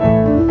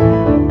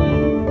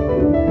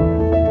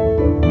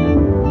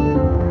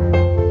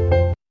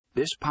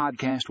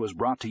podcast was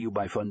brought to you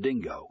by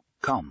Fundingo.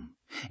 Come.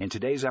 In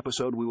today's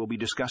episode, we will be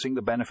discussing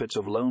the benefits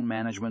of loan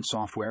management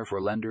software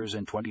for lenders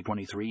in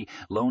 2023.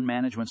 Loan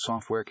management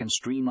software can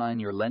streamline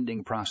your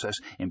lending process,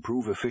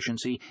 improve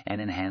efficiency,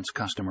 and enhance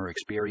customer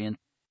experience.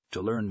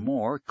 To learn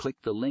more, click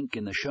the link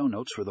in the show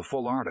notes for the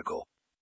full article.